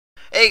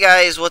Hey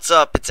guys, what's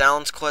up? It's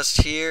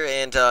Alansquest here,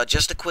 and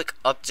just a quick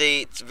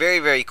update,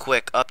 very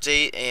quick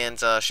update, and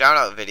shout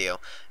out video.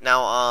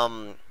 Now,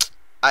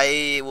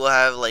 I will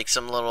have like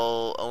some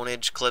little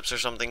ownage clips or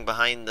something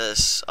behind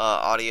this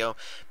audio,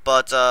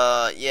 but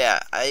yeah,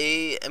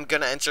 I am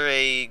gonna enter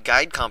a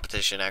guide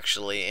competition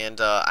actually,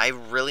 and I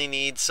really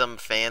need some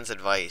fans'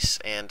 advice,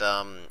 and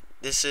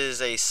this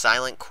is a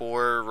silent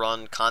core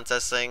run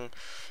contest thing.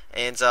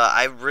 And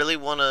I really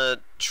want to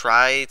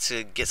try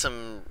to get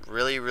some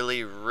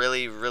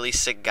really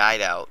sick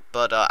guide out.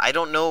 But I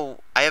don't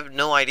know. I have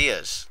no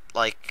ideas.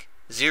 Like,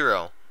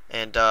 zero.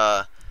 And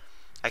I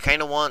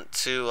kind of want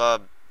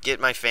to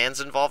get my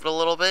fans involved a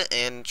little bit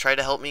and try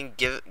to help me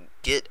get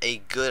a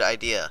good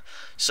idea.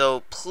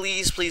 So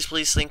please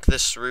think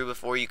this through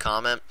before you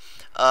comment.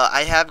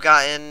 I have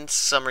gotten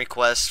some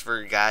requests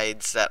for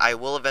guides that I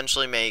will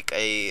eventually make.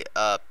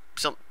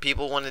 Some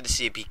people wanted to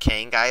see a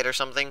PKing guide or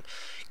something.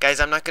 Guys,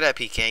 I'm not good at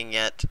PKing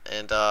yet,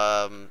 and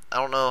I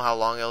don't know how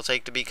long it'll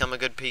take to become a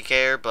good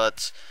PKer,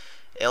 but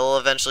it'll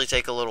eventually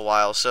take a little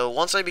while. So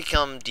once I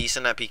become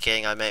decent at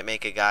PKing, I might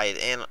make a guide,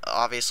 and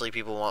obviously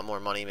people want more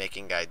money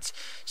making guides.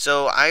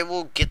 So I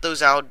will get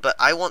those out, but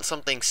I want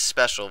something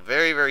special,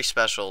 very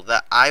special,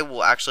 that I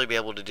will actually be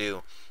able to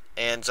do.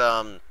 And,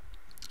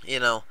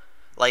 you know,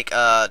 like,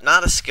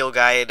 not a skill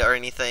guide or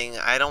anything.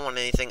 I don't want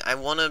anything. I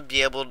want to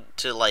be able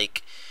to,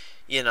 like,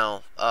 you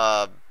know,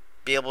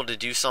 be able to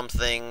do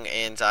something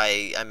and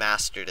I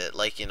mastered it,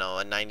 like, you know,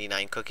 a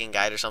 99 cooking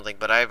guide or something,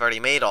 but I've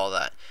already made all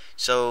that.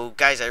 So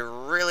guys, I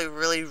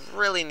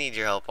really need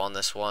your help on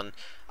this one.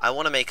 I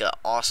want to make an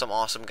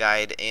awesome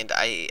guide, and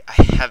I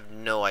have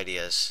no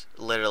ideas,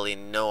 literally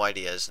no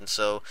ideas, and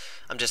so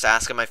I'm just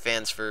asking my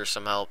fans for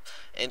some help.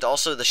 And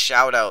also the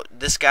shout out,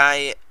 this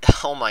guy,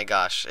 oh my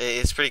gosh,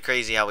 it's pretty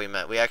crazy how we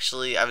met.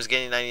 I was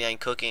getting 99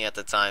 cooking at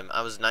the time.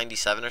 I was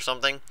 97 or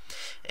something,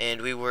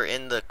 and we were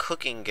in the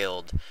cooking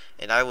guild,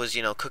 and I was,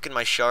 you know, cooking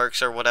my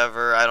sharks or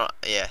whatever.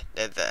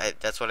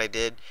 That's what I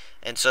did.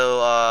 And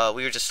so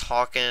we were just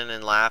talking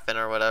and laughing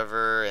or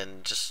whatever,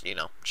 and just, you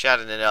know,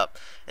 chatting it up.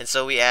 And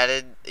so we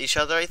added each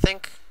other, I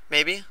think,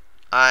 maybe.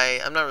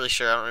 I'm not really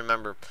sure. I don't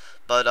remember.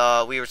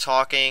 But we were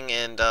talking,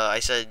 and I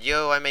said,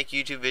 "Yo, I make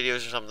YouTube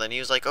videos or something." He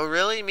was like, "Oh,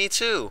 really? Me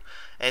too."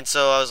 And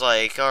so I was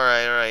like, "All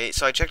right."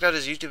 So I checked out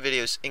his YouTube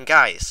videos, and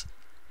guys,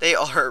 they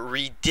are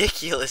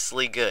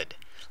ridiculously good.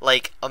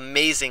 Like,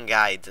 amazing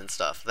guides and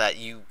stuff that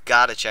you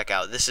gotta check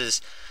out. This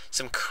is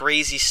some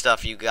crazy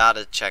stuff you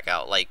gotta check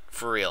out, like,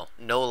 for real,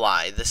 no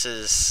lie. This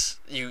is,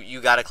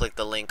 you gotta click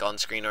the link on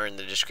screen or in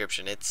the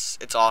description. It's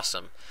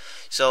awesome.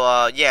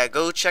 So yeah,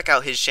 go check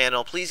out his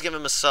channel. Please give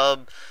him a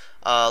sub,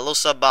 little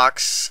sub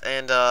box.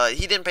 And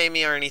he didn't pay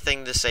me or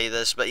anything to say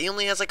this, but he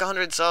only has like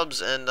 100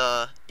 subs, and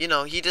you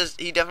know, he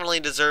definitely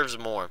deserves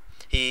more.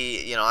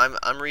 You know,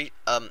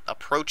 I'm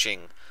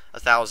approaching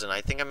 1,000.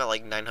 I think I'm at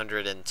like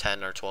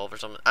 910 or 12 or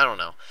something. I don't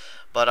know.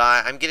 But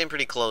I'm getting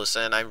pretty close,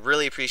 and I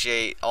really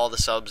appreciate all the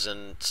subs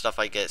and stuff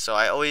I get. So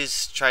I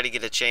always try to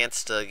get a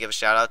chance to give a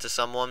shout out to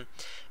someone,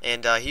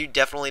 and he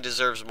definitely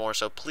deserves more.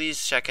 So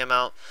please check him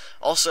out.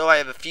 Also, I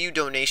have a few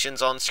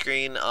donations on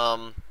screen.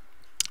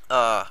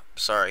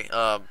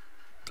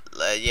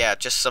 Yeah,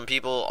 just some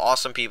people,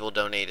 awesome people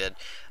donated.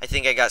 I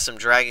think I got some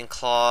Dragon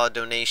Claw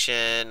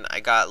donation.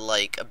 I got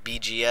like a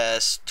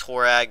BGS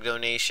Torag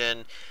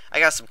donation. I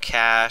got some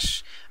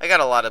cash. I got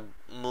a lot of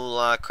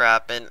moolah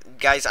crap. And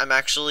guys, I'm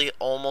actually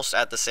almost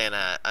at the Santa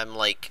hat. I'm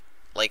like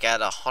at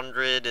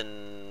 100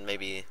 and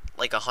maybe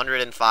like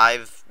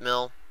 105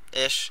 mil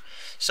ish.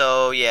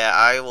 So yeah,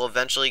 I will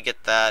eventually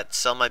get that,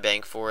 sell my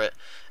bank for it,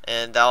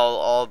 and that'll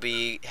all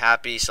be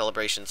happy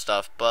celebration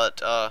stuff.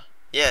 But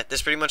yeah,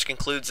 this pretty much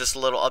concludes this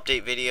little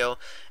update video,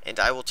 and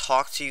I will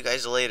talk to you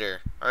guys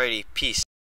later. Alrighty, peace.